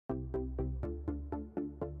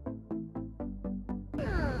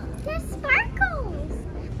There's sparkles.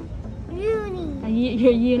 Uni.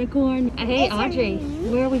 Your unicorn. Hey, Audrey,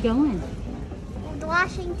 where are we going?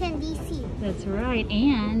 Washington, D.C. That's right.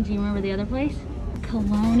 And do you remember the other place?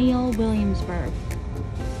 Colonial, Williamsburg.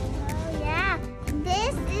 Oh, yeah.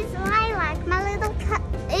 This is Lilac, my little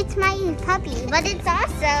it's my puppy, but it's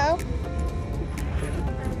also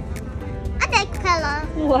a neck pillow.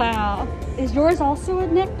 Wow. Is yours also a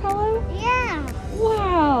neck pillow? Yeah.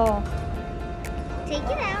 Wow. Take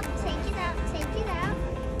it out, take it out, take it out.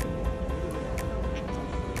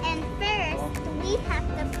 And first, we have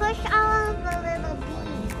to push all of the little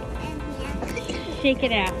beads in here. Shake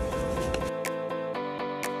it out.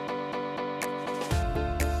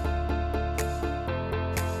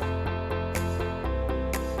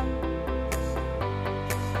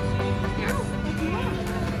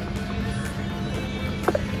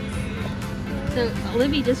 So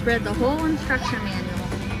Olivia just read the whole instruction manual.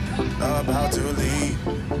 About to leave,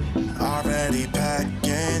 already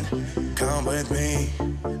packing. Come with me,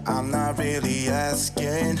 I'm not really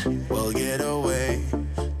asking. We'll get away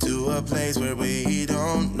to a place where we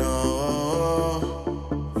don't know.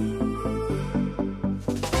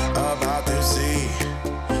 About to see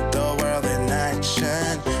the world in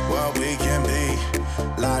action, what we can be,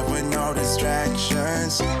 life with no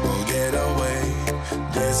distractions. We'll get away,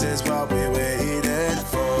 this is what we waited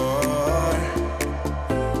for.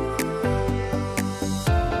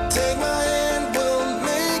 Take my hand, we'll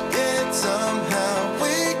make it somehow.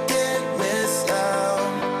 We can't miss out.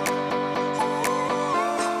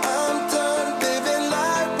 I'm done living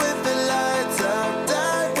life with the lights out,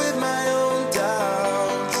 die with my own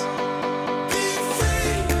doubts. Be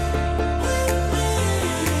free with me.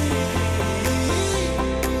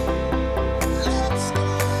 Let's go,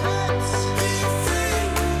 let's be free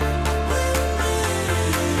with me.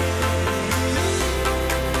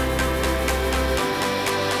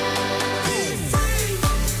 Be free.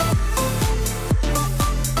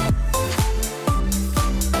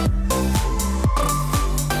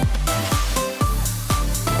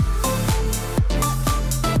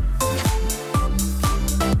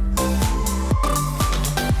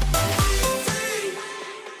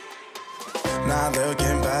 Not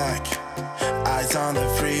looking back, eyes on the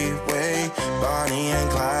freeway, Bonnie and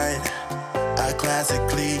Clyde, a classic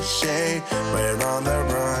cliche. We're on the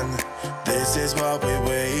run, this is what we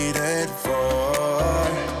waited for.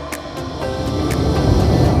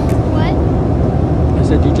 What? I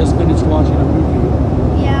said you just finished watching a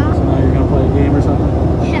movie, Yeah. so now you're gonna play a game or something?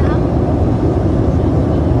 Yeah.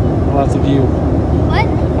 Well, how's the view? What?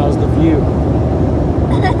 How's the view?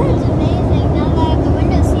 It's amazing. Now that I have the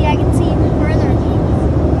window seat, I can see even further.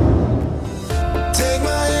 Take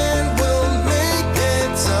my hand, we'll make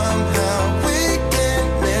it somehow. We can't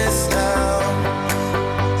miss out.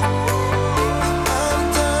 I'm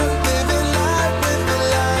done living life with the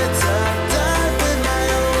lights out, die with my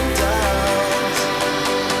own doubts.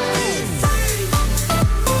 Be free.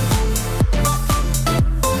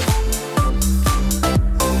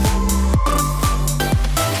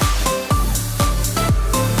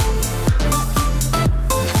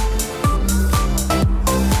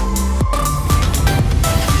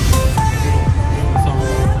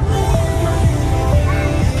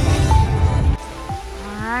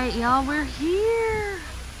 Alright, y'all, we're here.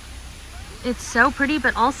 It's so pretty,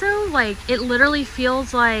 but also, like, it literally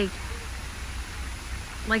feels like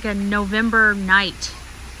a November night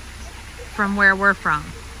from where we're from.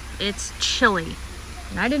 It's chilly.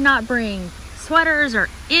 And I did not bring sweaters or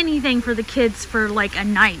anything for the kids for like a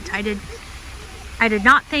night. I did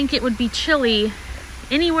not think it would be chilly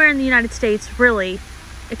anywhere in the United States, really,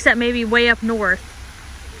 except maybe way up north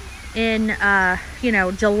in you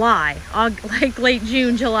know, July, like late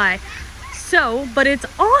June, July. So, but it's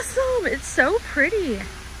awesome. It's so pretty.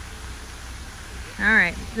 All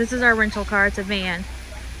right, this is our rental car. It's a van.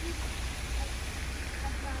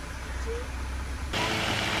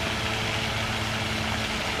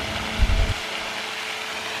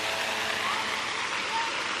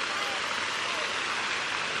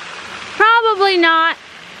 Probably not.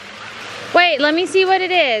 Wait, let me see what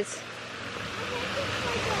it is.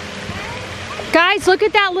 Guys, look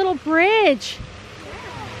at that little bridge.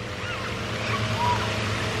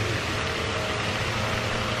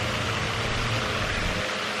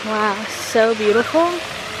 Wow, so beautiful.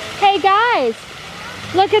 Hey guys,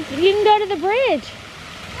 look at, you can go to the bridge.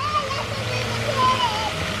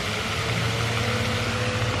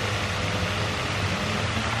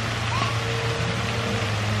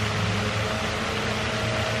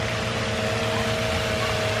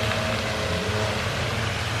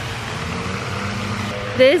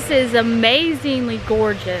 This is amazingly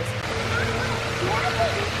gorgeous.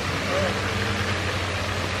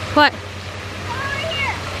 What?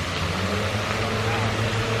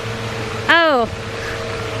 Oh.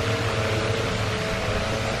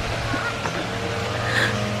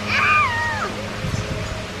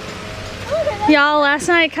 Y'all, last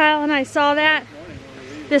night Kyle and I saw that.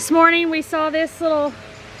 This morning we saw this little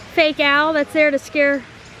fake owl that's there to scare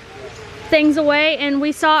things away, and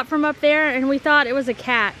we saw it from up there and we thought it was a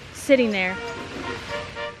cat sitting there.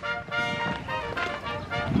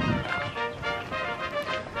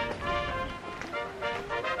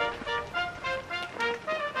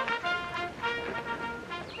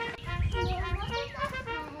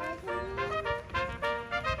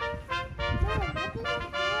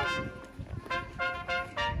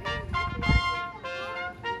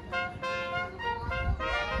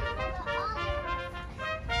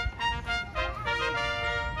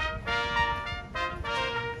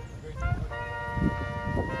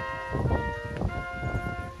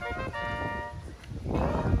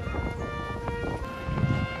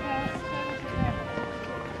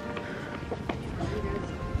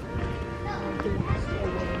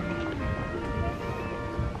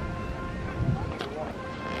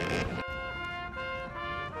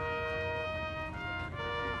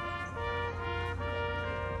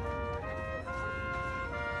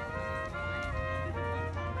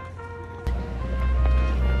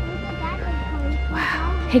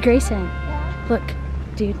 Hey Grayson, look,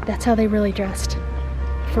 dude, that's how they really dressed.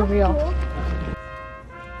 For real.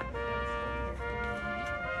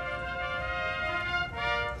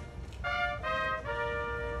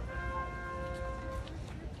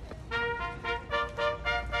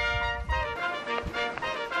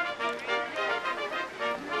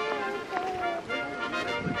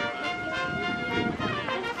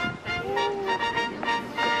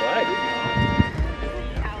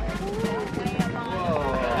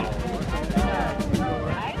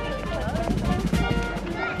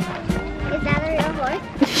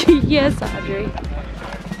 Yes, Audrey.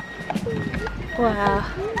 Wow.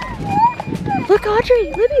 Look,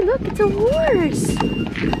 Audrey, Libby, look, it's a horse.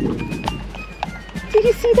 Did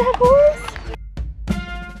you see that horse?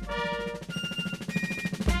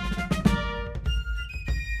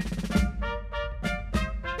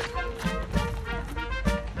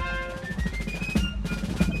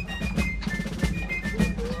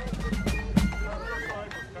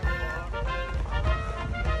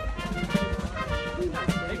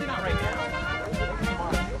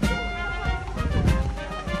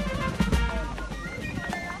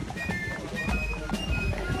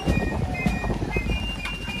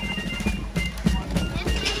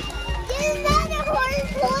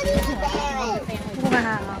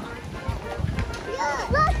 Wow.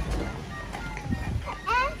 Look!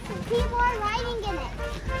 And people are riding in it.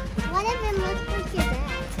 One of them looks like your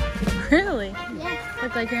dad. Really? Yes.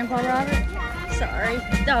 Look like Grandpa Robert? Sorry.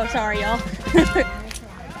 Oh, sorry, y'all.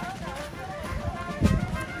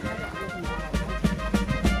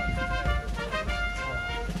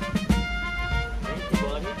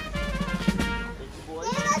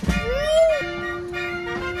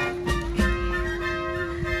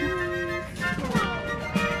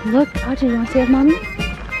 Look, Audrey, you want to say hi, Mommy?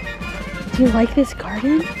 Do you like this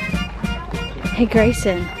garden? Hey,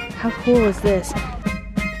 Grayson, how cool is this?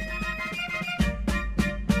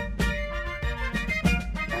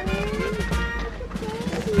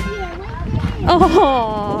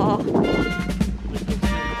 Oh!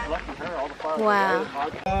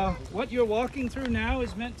 Wow. What you're walking through now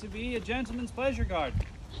is meant to be a gentleman's pleasure garden.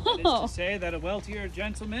 That is to say that a wealthier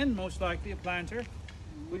gentleman, most likely a planter,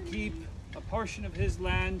 would keep a portion of his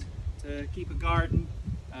land to keep a garden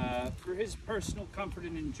for his personal comfort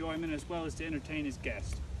and enjoyment, as well as to entertain his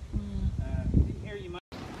guests. In here you might...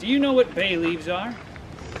 Do you know what bay leaves are?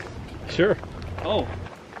 Sure. Oh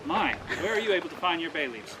my, where are you able to find your bay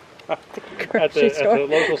leaves? At the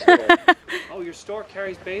local store. Oh, your store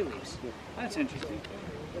carries bay leaves. That's interesting.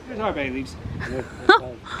 Here's our bay leaves.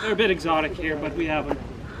 They're a bit exotic here, but we have them.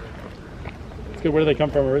 It's good. Where do they come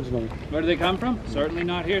from originally? Where do they come from? Certainly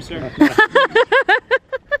not here, sir.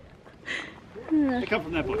 They come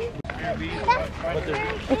from that bush.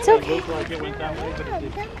 It's okay.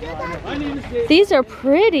 These are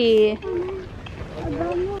pretty.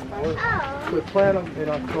 We plant them in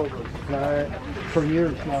October. For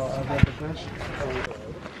years now, I've had the best.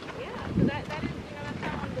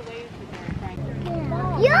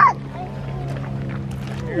 Yuck!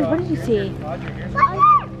 What did you see?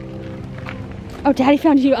 Oh, Daddy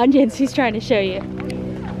found you onions. He's trying to show you.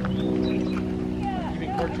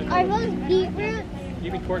 Are those beetroots?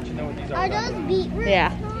 You mean quartz, you know what these Are those beetroots?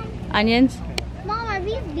 Yeah. Onions? Mom, are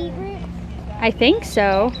these beetroots? I think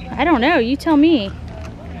so. I don't know. You tell me.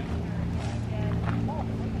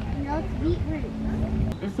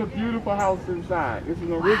 a beautiful house inside. It's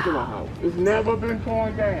an original house. It's never been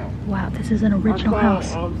torn down. Wow, this is an original house.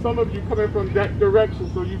 Some of you coming from that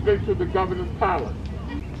direction, so you've been to the governor's palace.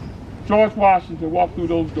 George Washington walked through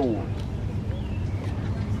those doors.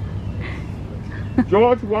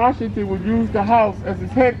 George Washington would use the house as his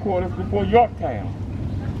headquarters before Yorktown.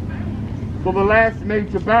 So the last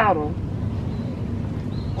major battle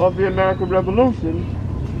of the American Revolution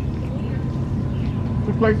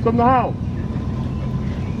took place from the house.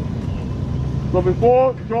 So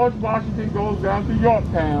before George Washington goes down to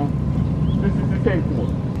Yorktown, this is his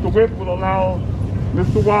headquarters. The whip will allow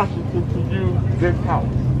Mr. Washington to use this house.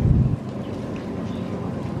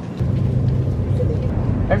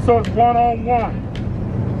 And so it's one-on-one.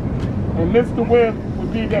 And Mr. Whip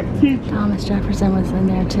would be that teacher. Thomas Jefferson was in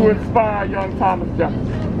there To too. inspire young Thomas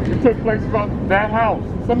Jefferson. It took place from that house.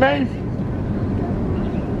 It's amazing.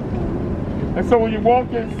 And so when you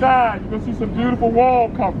walk inside, you're going to see some beautiful wall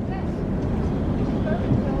coverings.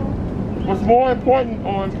 What's more important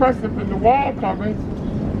or impressive than the wall coverings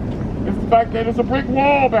is the fact that there's a brick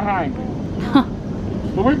wall behind it.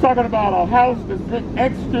 So we're talking about a house that's brick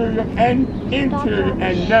exterior and interior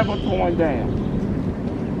and never torn down.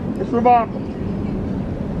 It's remarkable.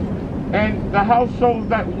 And the house shows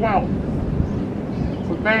that wealth.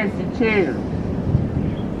 With fancy chairs,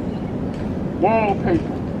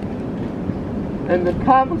 wallpaper, and the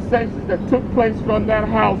conversations that took place from that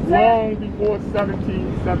house long before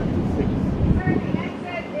 1776.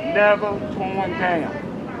 Never torn down.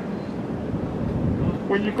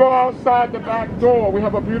 When you go outside the back door, we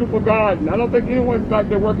have a beautiful garden. I don't think anyone's back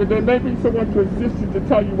there working. There may be someone to assist you to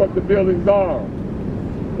tell you what the buildings are.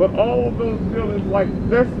 But all of those buildings, like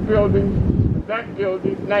this building, that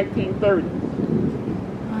building, 1930s.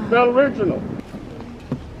 They're original.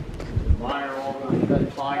 Admire all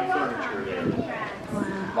that fine furniture there.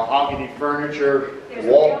 Mahogany furniture,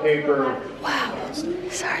 wallpaper,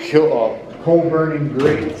 coal-burning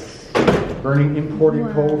grates, burning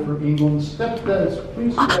imported coal from England.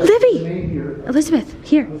 Livy! Elizabeth,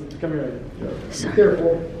 here. Come here. Sorry.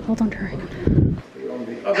 Careful. Hold on to her.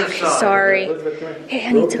 Other Okay, side. sorry. Hey,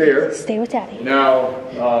 I need Look there. to stay with Daddy. Now,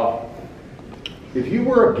 if you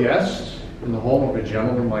were a guest in the home of a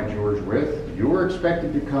gentleman like George Wythe, you were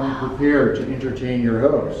expected to come prepared to entertain your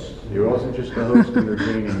host. It wasn't just the host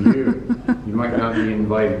entertaining you. You might not be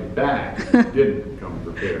invited back if you didn't come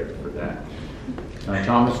prepared for that.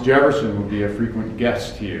 Thomas Jefferson would be a frequent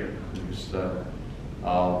guest here. He was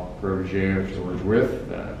protege of George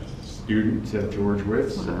Wythe, student of George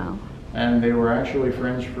Wythe's. Wow. And they were actually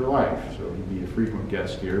friends for life, so he'd be a frequent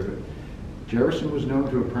guest here. But Jefferson was known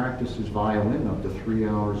to have practiced his violin up to 3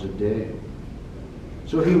 hours a day.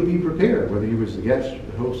 So he would be prepared, whether he was the guest or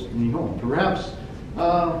the host in the home. Perhaps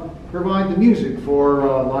provide the music for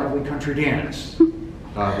a lively country dance.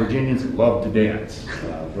 Virginians love to dance,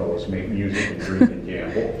 as well as make music and drink and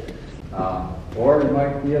gamble. Or you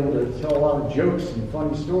might be able to tell a lot of jokes and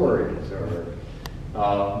funny stories, or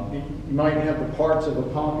you might have the parts of a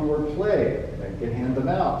popular play that can hand them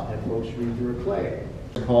out, have folks read through a play.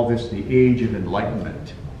 We call this the Age of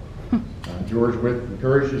Enlightenment. George Wythe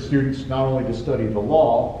encouraged his students not only to study the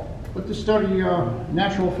law, but to study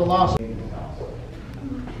natural philosophy.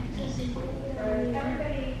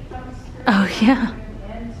 Oh, yeah.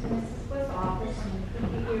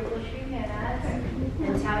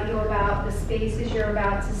 And tell you about the spaces you're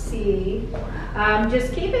about to see.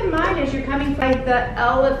 Just keep in mind as you're coming by the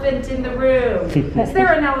elephant in the room. Is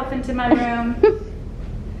there an elephant in my room?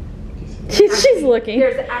 She's looking.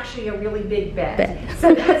 There's actually a really big bed.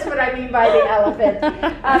 So that's what I mean by the elephant.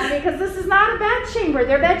 Because this is not a bed chamber.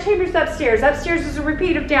 There are bed chambers upstairs. Upstairs is a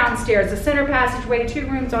repeat of downstairs. The center passageway, 2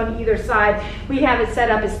 rooms on either side. We have it set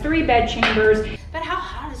up as 3 bed chambers. But how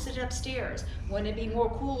hot is it upstairs? Wouldn't it be more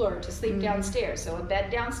cooler to sleep downstairs? So a bed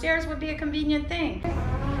downstairs would be a convenient thing.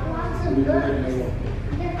 Lots of books.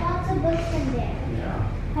 There's lots of books in there. Yeah.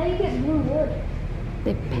 How do you get blue wood?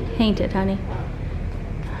 They painted, honey.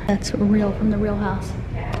 That's real from the real house.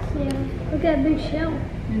 Yeah. Look at that big shell.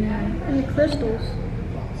 I know. And the crystals.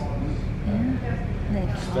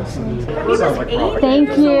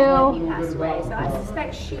 Thank you. Passed away, so I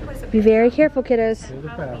suspect she was a Be very careful, kiddos.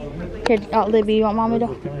 Here, Libby, you want Mommy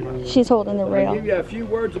to? She's holding the I'll rail. give you a few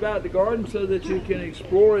words about the garden so that you can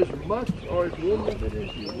explore as much or as little of it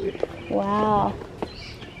as you wish. Wow.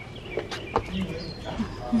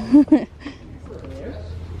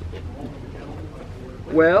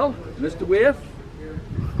 Well, Mr. Wythe,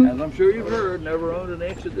 as I'm sure you've heard, never owned an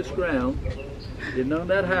inch of this ground. Didn't own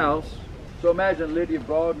that house. So imagine Lydia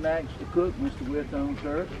Broadnax, the cook, Mr. Wythe owns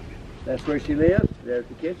her. That's where she lives. There's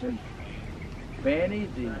the kitchen. Fanny,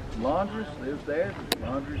 the laundress, lives there. The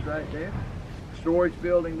laundry's right there. Storage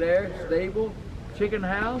building there, stable, chicken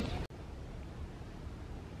house.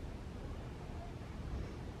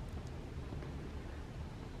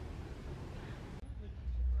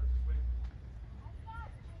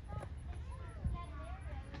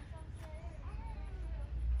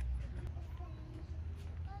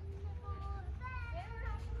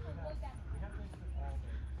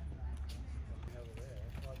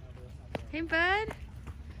 Hey, bud.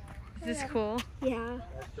 Is this cool? Yeah.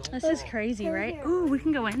 This is crazy, right? Ooh, we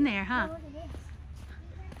can go in there, huh?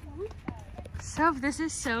 So, this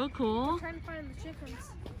is so cool. I'm trying to find the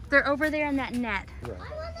chickens. They're over there in that net. Right.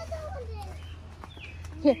 I want to go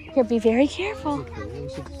in there. Here, be very careful. We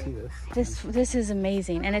should see this. This is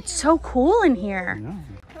amazing, and it's so cool in here. No.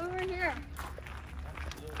 Over here.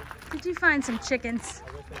 Did you find some chickens?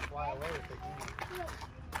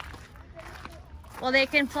 Well, they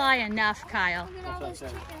can fly enough, Kyle, Look at all those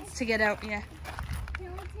chickens. to get out. Yeah.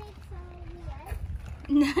 Can we take some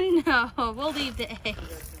of the eggs? No, we'll leave the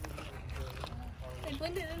eggs. They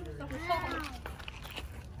blended into the wall.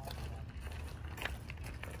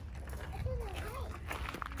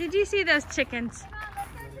 Did you see those chickens?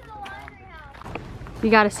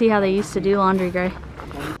 You got to see how they used to do laundry, Gray.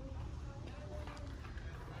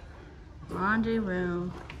 Laundry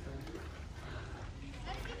room.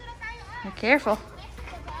 Be careful.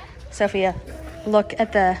 Sophia, look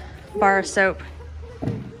at the bar of soap.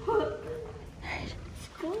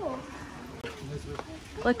 Cool.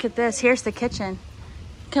 Look at this. Here's the kitchen.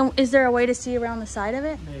 Is there a way to see around the side of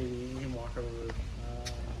it? Maybe you can walk over.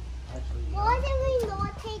 Actually. Why did we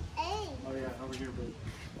not take eggs? Oh yeah, over here, but.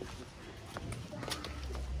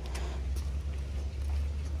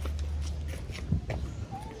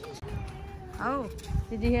 Oh,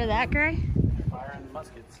 did you hear that, Gray? Fire and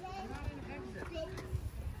muskets.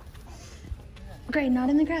 Gray, not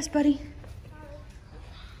in the grass, buddy.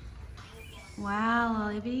 Wow,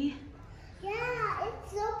 Libby. Yeah,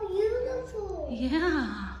 it's so beautiful.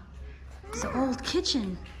 Yeah. It's an old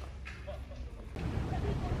kitchen.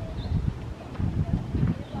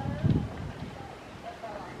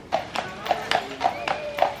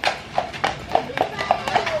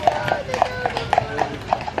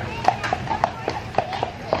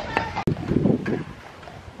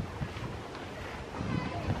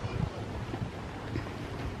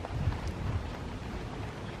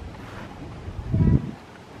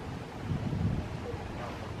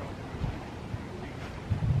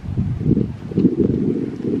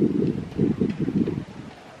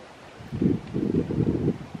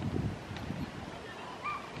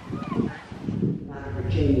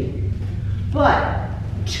 But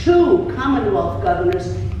 2 Commonwealth governors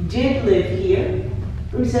did live here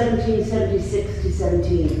from 1776 to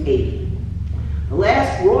 1780. The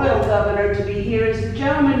last royal governor to be here is the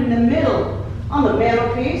gentleman in the middle on the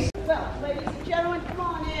mantelpiece. Well, ladies and gentlemen, come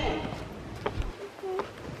on in.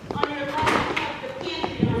 On your left, you have the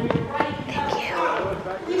pantry. On your right, you have the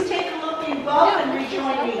parlor. Please take a look in both and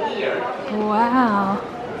rejoin me here. Wow.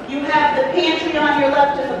 You have the pantry on your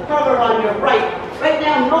left and the parlor on your right. Right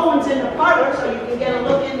now, no one's in the parlor, so you can get a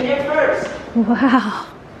look in there first. Wow.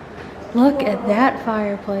 Look at that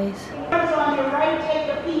fireplace. On your right,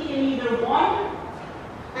 take a peek in either one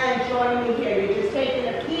and join me here. You're just taking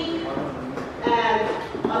a peek and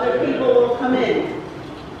other people will come in.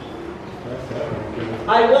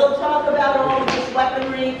 I will talk about all of this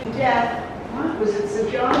weaponry. Death was at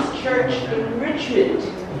St. John's Church in Richmond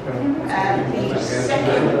at the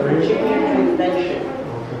Second Virginia Convention,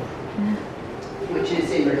 which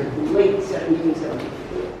is in late 1774.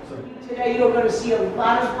 Today you're going to see a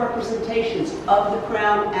lot of representations of the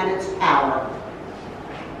crown and its power.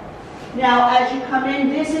 Now, as you come in,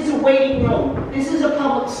 this is a waiting room. This is a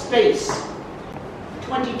public space.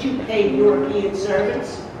 22 paid European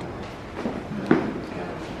servants.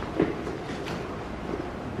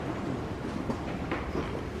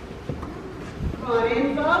 Come on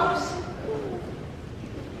in, folks.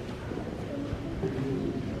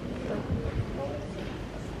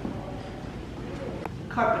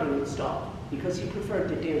 Carpeting installed because he preferred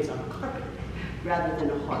to dance on carpet rather than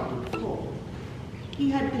a hardwood floor. He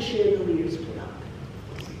had the chandeliers put up.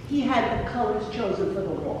 He had the colors chosen for the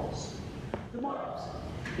walls, the marbles,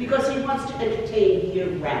 because he wants to entertain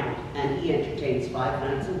year-round, and he entertains 5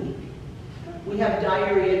 nights a week. We have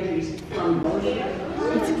diary entries from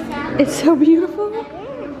It's so beautiful.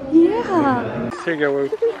 Yeah. Here you go, Woo.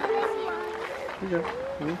 Here you go.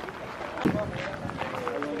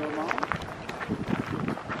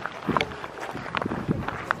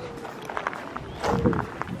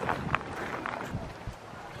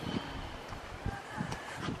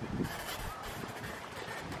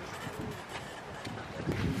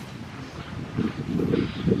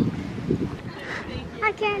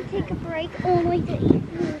 break. Oh my god.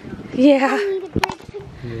 Yeah.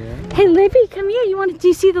 Hey, Libby, come here. Do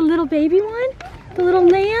you see the little baby one? The little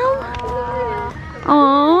lamb?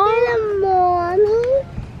 Aww.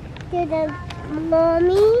 There's a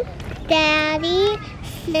mommy, daddy,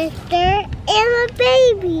 sister, and a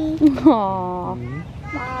baby. Aww.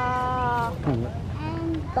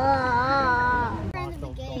 And Bob. I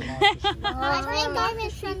think I'm in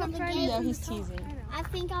front of the gate. Yeah, he's teasing. I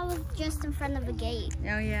think I was just in front of a gate.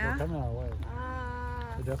 Oh, yeah? They're coming our way.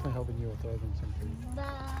 They're definitely helping you with throwing some food.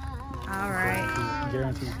 All right.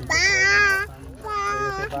 Guaranteed people. Bye.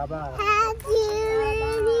 Say bye-bye. Have you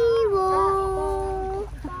anymore?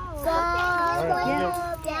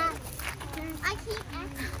 Yeah. I keep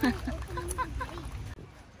asking.